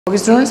Okay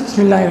students,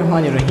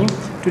 Bismillahirrahmanirrahim.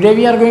 Today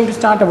we are going to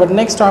start our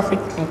next topic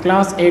in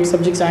class 8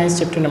 subject science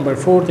chapter number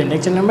 4 and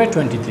lecture number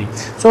 23.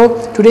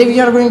 So today we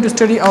are going to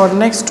study our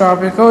next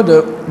topic called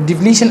the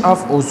depletion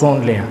of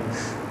ozone layer.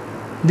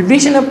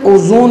 Depletion of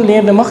ozone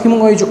layer the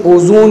maximum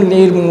ozone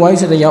layer mungwai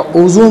sa ya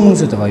ozone mung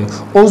sa tayo.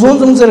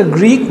 Ozone is a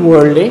Greek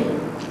word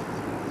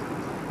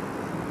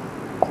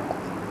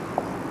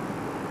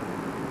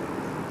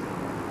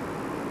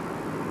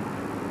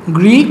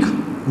Greek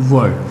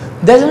word.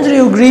 That's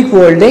a Greek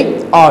word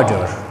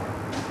order,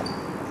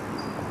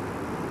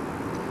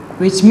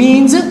 which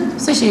means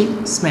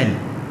smell.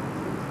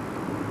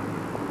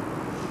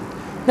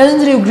 That's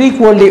a Greek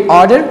word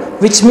order,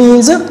 which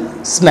means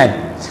smell.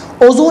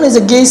 Ozone is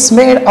a gas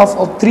made up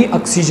of 3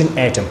 oxygen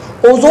atoms.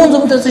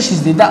 Ozone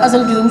is the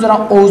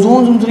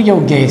ozone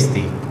gas.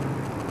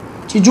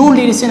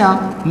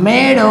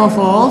 Made up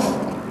of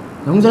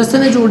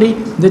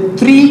the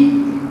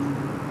 3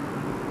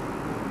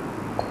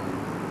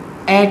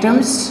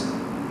 atoms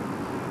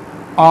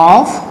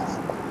of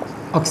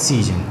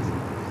oxygen,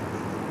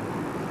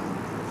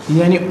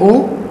 yani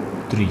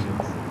O3.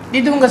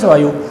 Dito mga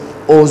sabayo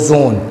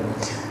ozone.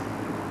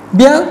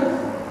 Biya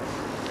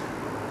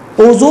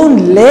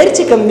ozone layer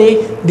chikam ne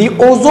the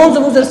ozone जो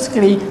मुझे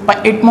सकरी पर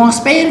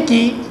atmosphere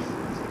की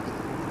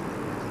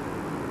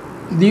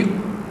the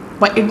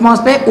पर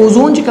atmosphere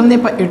ozone chikam ne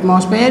पर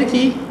atmosphere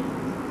की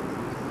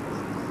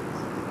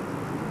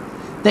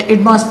the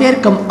atmosphere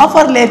come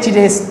upper layer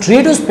chile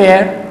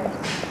stratosphere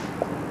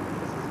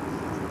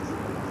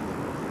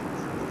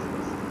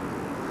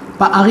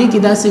pa आगे की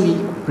दा से भी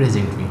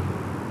present भी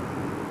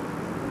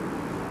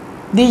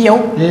दी यो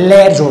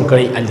layer जोड़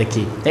करी अंदर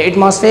की the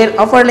atmosphere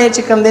upper layer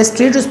चिकम दे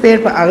stratosphere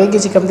pa आगे की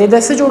चिकम दे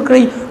दस से जोड़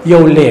करी यो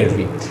layer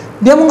भी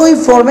दी हम कोई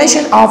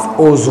formation of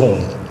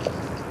ozone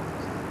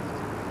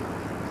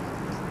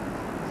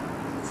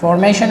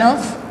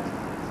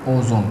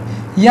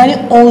यानी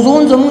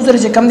ozone जमून जरे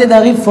चिकम दे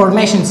दागी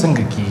formation संग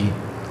की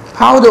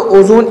how the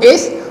ozone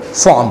is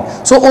formed.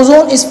 So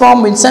ozone is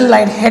formed when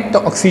sunlight hit the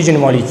oxygen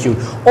molecule.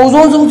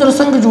 Ozone जमून जरे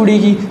संग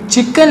जुड़ेगी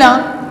चिकना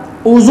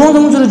ozone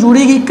जमून जरे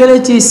जुड़ेगी करे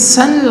ची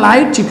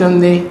sunlight चिकम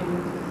दे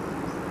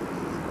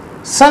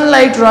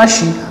sunlight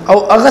राशि और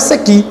अगस्त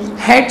की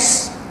hits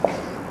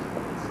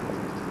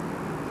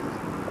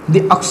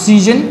the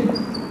oxygen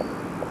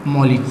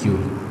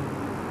molecule.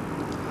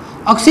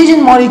 Oxygen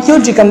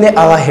molecule चिकम दे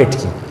आगा hit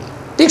की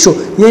ठीक शो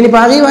यानी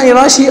पागी वाली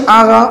राशि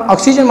आगा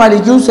ऑक्सीजन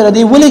मॉलिक्यूल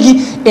सरदी बोलेगी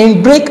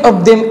and break up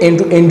them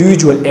into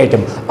individual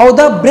atom और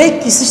द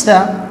ब्रेक किस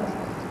तरह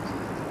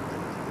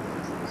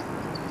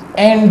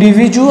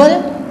individual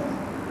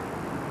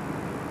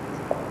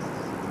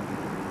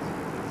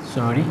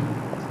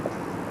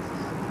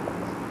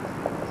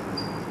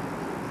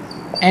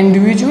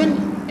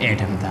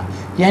atom था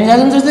यानी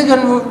लाजम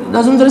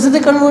जरा से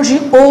कन्वर्शन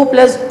O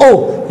plus O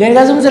यानी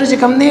लाजम जरा से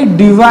कम ने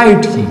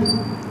डिवाइड की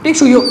ठीक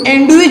शो यो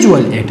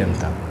individual atom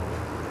था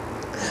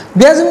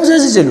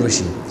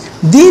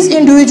these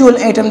individual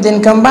atoms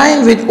then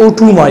combine with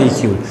O2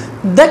 molecule.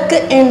 The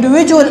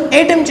individual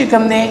atom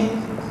चिकम ने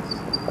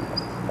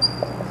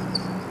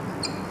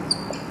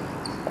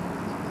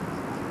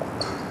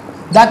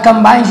the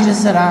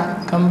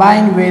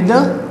combine with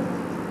the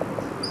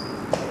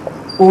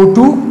O2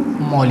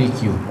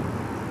 molecule.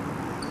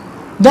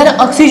 The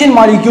oxygen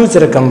molecule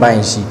sara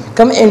combine shi.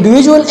 Come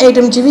individual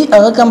atom chivi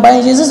agar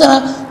combine shi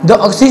sara the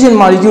oxygen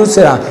molecule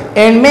sara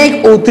and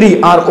make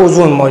O3 or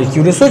ozone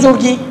molecule. So जो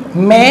कि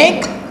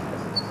make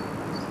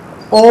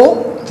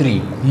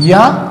O3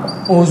 या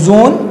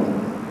ozone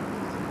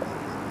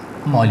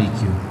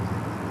molecule.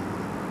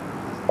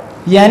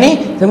 यानी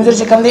जब मुझे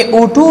चिकम दे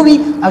O2 भी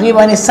आगे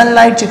बाने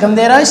sunlight चिकम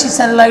दे रहा है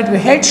sunlight भी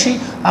hit शी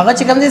आगे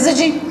चिकम दे से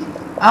ची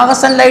आगे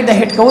sunlight द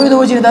hit कवोई दो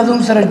वजह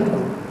दादुम सर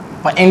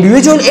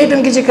इंडिविजुअल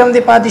एटम की चिकम दे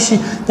पादिशी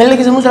तले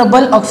के जमुसरा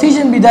बल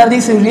ऑक्सीजन बिदार दी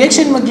से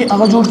रिएक्शन में की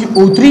अगर जोड़ की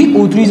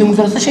O3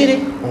 जमुसरा से शेरे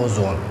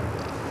ओजोन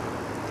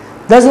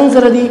दस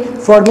जमुसरा दी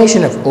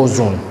फॉर्मेशन ऑफ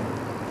ओजोन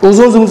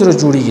जमुसरा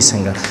जोड़ी की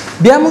संगा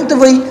बिया मुक्त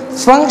वही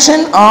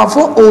function of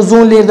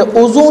ozone layer the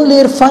ozone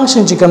layer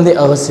function चिकम दे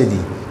अगर से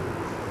दी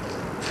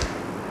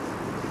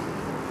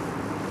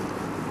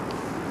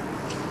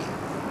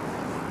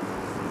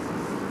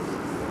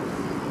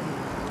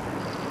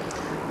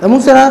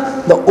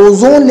the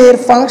ozone layer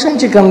function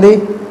chikam de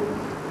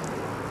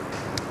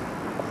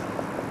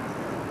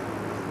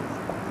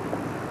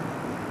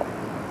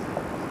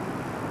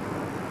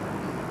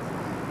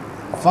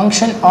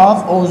function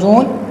of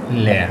ozone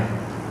layer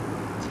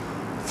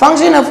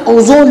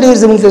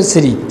is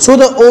so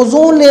the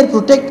ozone layer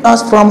protect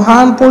us from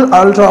harmful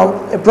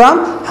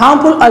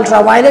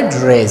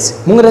ultraviolet rays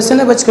munga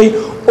rasana bach kai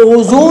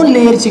ozone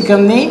layer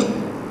chikam ne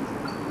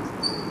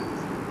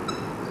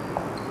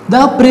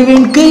दा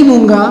प्रिवेंट कई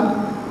मुंगा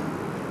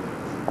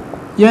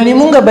यानी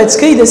मुंगा बच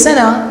कई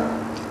दसना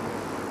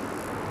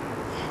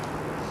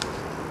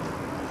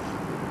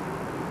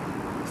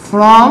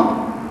फ्रॉम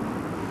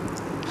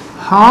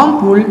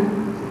harmful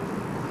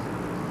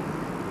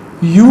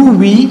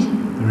UV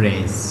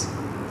rays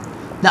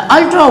د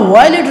الټرا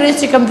وایلیټ ریز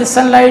چې کوم د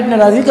سن لایټ نه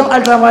راځي کوم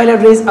الټرا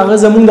وایلیټ ریز هغه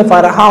زموږ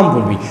لپاره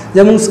هارمفul وي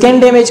زموږ سکن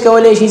ډیمیج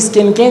کولی شي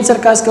سکن کینسر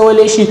کاز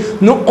کولی شي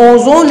نو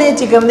اوزون لیر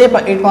چې کوم دی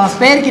په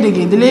اټماسفیر کې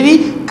لګېدلی وي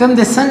کوم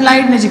د سن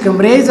لایټ نه چې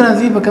کوم ریز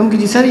راځي په کوم کې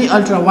چې سر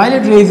الټرا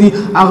وایلیټ ریز وي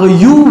هغه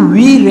یو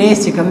وی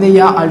ریز چې کوم دی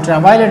یا الټرا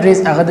وایلیټ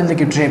ریز هغه دلته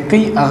کې ټریپ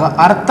کوي هغه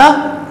ارث ته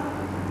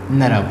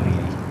نه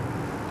راپرېږي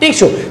ٹھیک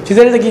شو چې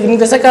دلته کې موږ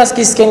د څه کاز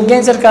کې سکن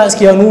کینسر کاز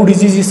کې یا نور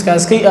ډیزیزز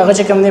کاز کوي هغه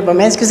چې کوم دی په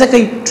منځ کې څه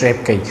کوي ټریپ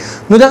کوي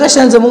نو دغه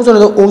شان زموږ سره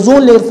د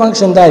اوزون لیر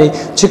فنکشن دا دی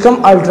چې کوم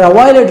الټرا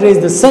وایلیټ ریز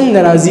د سن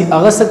نه راځي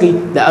هغه څه کوي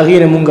د هغې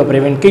نه موږ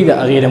پریوینټ کوي د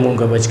هغې نه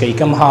موږ بچ کوي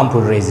کوم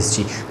هارمفul ریزز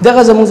چې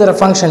دغه زموږ سره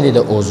فنکشن دی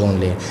د اوزون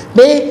لیر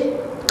دی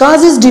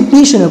causes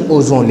depletion of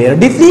ozone layer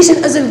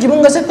depletion اصل کې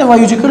موږ څه ته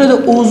وایو چې کله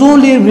د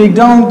اوزون لیر بریک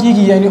ډاون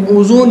کیږي یعنی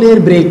اوزون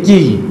لیر بریک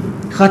کیږي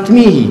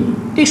ختميږي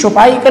ٹھیک شو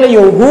پای کله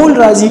یو هول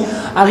راځي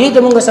هغه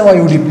ته موږ څه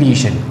وایو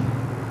depletion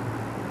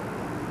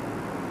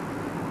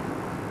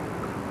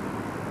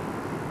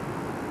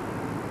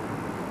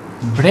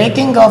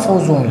breaking of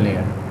ozone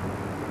layer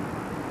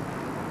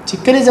چې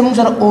کله زموږ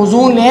سره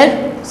اوزون لیر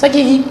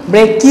سکیږي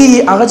بریک کیږي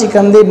هغه چې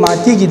کوم دی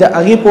ماتیږي د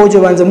هغې په وجه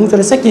باندې زموږ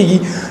سره سکیږي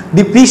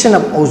ډپلیشن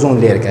اف اوزون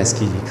لیر کاز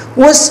کیږي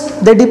اوس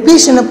د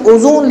ډپلیشن اف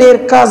اوزون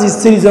لیر کازز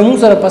چې زموږ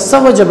سره په څه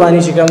وجه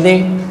باندې چې کوم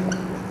دی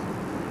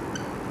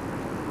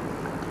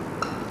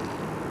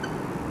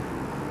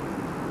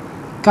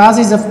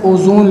causes of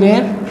ozone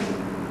layer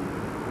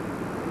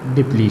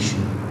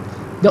depletion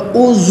the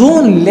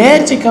ozone layer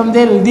چې کوم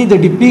دی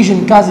د depletion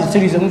causes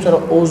چې زموږ سره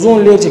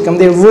ozone layer چې کوم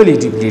دی ولې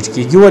deplete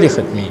کیږي ولې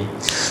ختميږي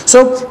so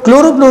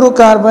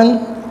chlorofluorocarbon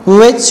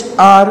which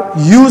are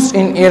used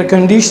in air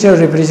conditioner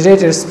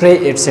refrigerator spray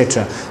etc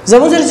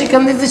زموږ سره چې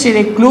کوم دی چې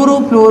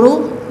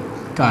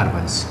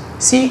chlorofluorocarbons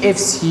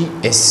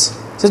CFCs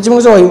څه چې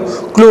موږ وایو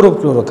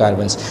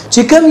chlorofluorocarbons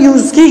چې کوم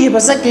یوز کیږي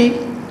په څه کې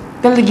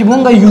کله چې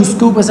موږ یوز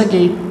کوو په څه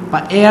کې په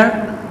ایر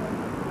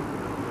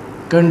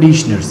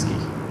کنډیشنرز کې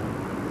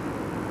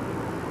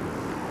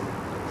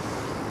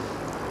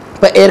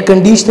په ایر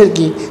کنډیشنر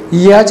کې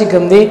یا چې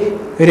کوم دی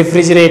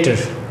ریفریجریټر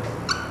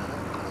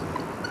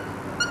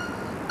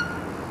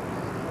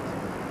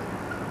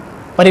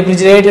په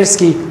ریفریجریټرز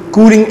کې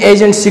کولینګ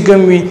ایجنټس چې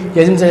کوم وي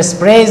یا زموږ سره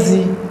سپریز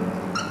دي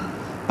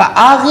په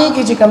هغې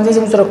کې چې کوم دی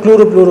زموږ سره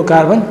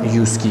کلوروفلوروکاربن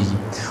یوز کېږي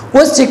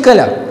اوس چې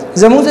کله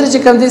زموږ سره چې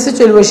کوم دی څه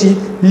چل وشي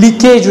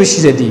لیکیج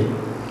وشي د دې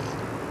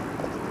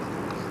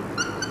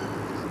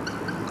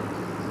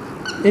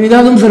یعنی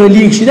دا زموږ سره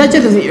لیک شي دا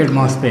چېرته ځي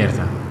اټماسفیر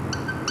ته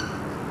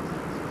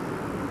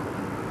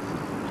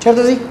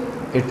چېرته ځي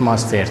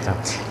اټماسفیر ته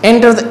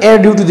enter the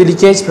air due to the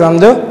leakage from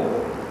the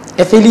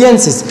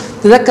effluences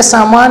دغه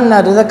سامان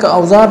نه دغه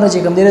اوزار نه چې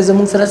کوم دی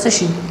زموږ سره څه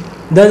شي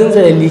دا زموږ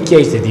سره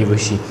لیکیج ته دی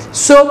وشي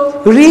so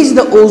reach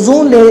the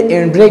ozone layer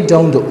and break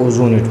down the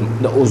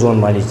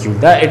ozone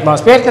molecule دا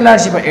اټماسفیر ته لاړ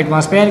شي په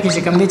اټماسفیر کې چې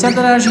کوم دی چېرته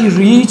لاړ شي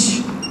ریچ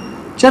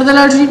چېرته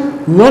لاړ شي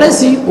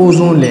ورسي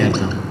اوزون لیر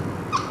ته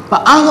په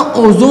هغه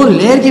اوزون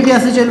لیر کې بیا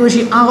څه چل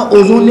وشي هغه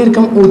اوزون لیر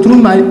کوم O3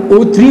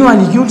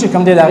 مالیکول چې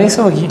کوم دی د هغې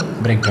څه وکړي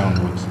بریک ډاون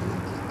وکړي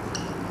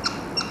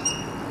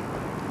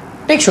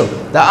ٹھیک شو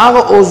د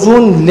هغه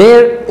اوزون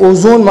لیر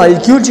اوزون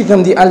مالیکول چې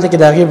کوم دی هلته کې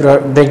د هغې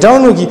بریک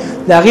ډاون وکړي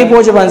د هغې په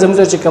وجه باندې زموږ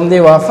چې کوم دی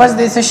واپس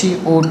دی څه شي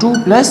O2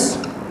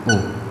 +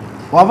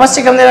 O واپس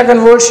چې کوم دی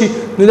راکنورټ شي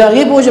نو د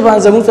هغې په وجه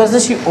باندې زموږ څه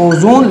شي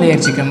اوزون لیر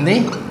چې کوم دی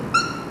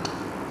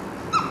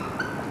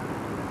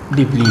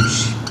ډپلیټ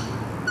شي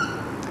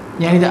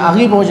یعنی د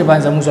هغې په وجه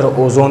باندې زموږ سره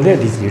اوزون لیر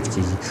ډپلیټ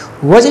کېږي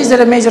وجه یې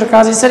سره میجر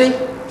کاز یې سره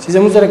چې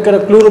زموږ سره کله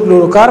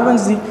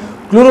کلوروفلوروکاربنز دي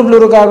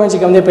کلوروفلوروکاربن چې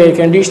کوم دی په ایر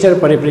کنډیشنر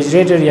په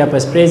ریفریجریټر یا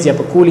په سپریز یا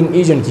په کولینګ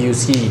ایجنټ کې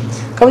یوز کېږي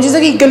کوم چې څه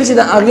کېږي کله چې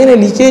د هغې نه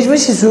لیکیج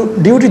وشي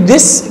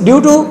ډیو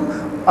ټو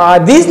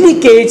this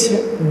leakage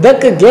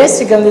دغه ګیس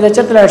چې کوم دی دا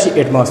چېرته لاړ شي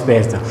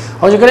اټماسفیر ته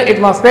او چې کله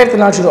اټماسفیر ته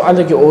لاړ شي نو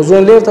هلته کې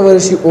اوزون لیر ته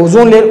ورشي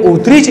اوزون لیر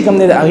O3 چې کوم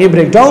دی د هغې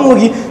بریک ډاون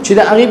وکړي چې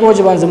د هغې په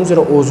وجه باندې زموږ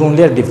سره اوزون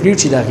لیر ډپلیټ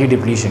شي د هغې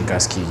ډپلیشن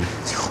کاز کېږي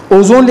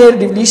اوزون لیر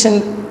ډپلیشن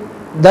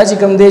دا چې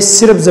کوم دی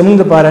صرف زموږ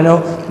دپاره نه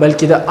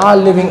بلکې د آل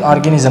لیوینګ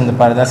ارګانیزم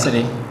دپاره دا څه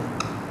دی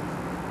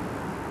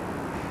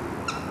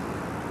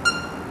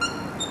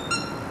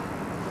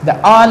د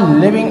آل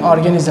لیوینګ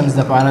ارګانیزمز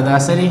دپاره دا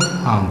څه دی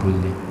هارمفul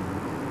دی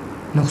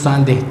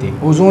نقصان ده دی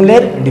اوزون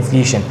لیر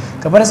ډپلیشن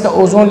که فرض که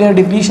اوزون لیر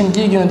ډپلیشن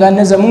کېږي نو دا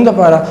نه زموږ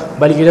دپاره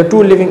بلکې د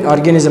ټول لیوینګ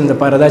ارګانیزم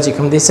دپاره دا چې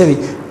کوم دی څه وي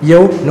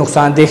یو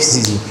نقصان ده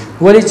څیز وي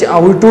ولې چې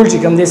هغوی ټول چې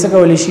کوم دی څه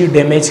کولی شي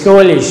ډیمیج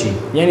کولی شي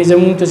یعنی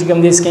زموږ ته چې کوم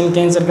دی سکن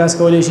کینسر کاز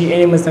کولی شي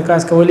اینیملز ته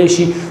کاز کولی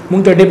شي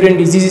موږ ته ډفرنټ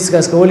ډیزیزز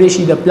کاز کولی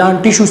شي د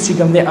پلانټ ټیشوز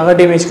چې کوم دی هغه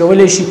ډیمیج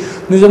کولی شي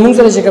نو زموږ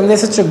سره چې کوم دی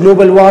څه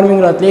ګلوبل وارمنګ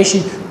راتلی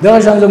شي دغه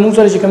شان زموږ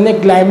سره چې کوم دی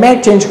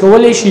کلایمیټ چینج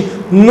کولی شي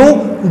نو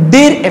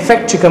ډېر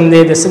افیکټ چې کوم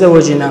دی د څه د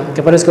وجې نه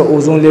که فرض که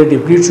اوزون لیر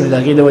ډپلیټ شو د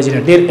هغې د وجې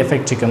نه ډېر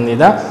افیکټ چې کوم دی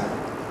دا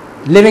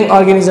living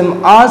organism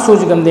also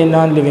چې کوم دی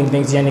non living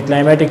things یعنی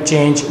climatic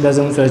change دا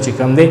زموږ سره چې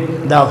کوم دی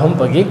دا هم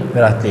پکې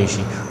راتلی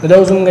شي نو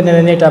دا زموږ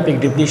نننی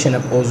ټاپک depletion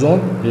of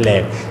ozone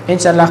layer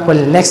انشاءالله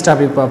خپل next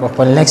ټاپک په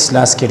خپل next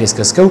کلاس کې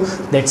ډسکس کوو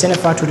that's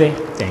enough for today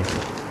thank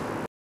you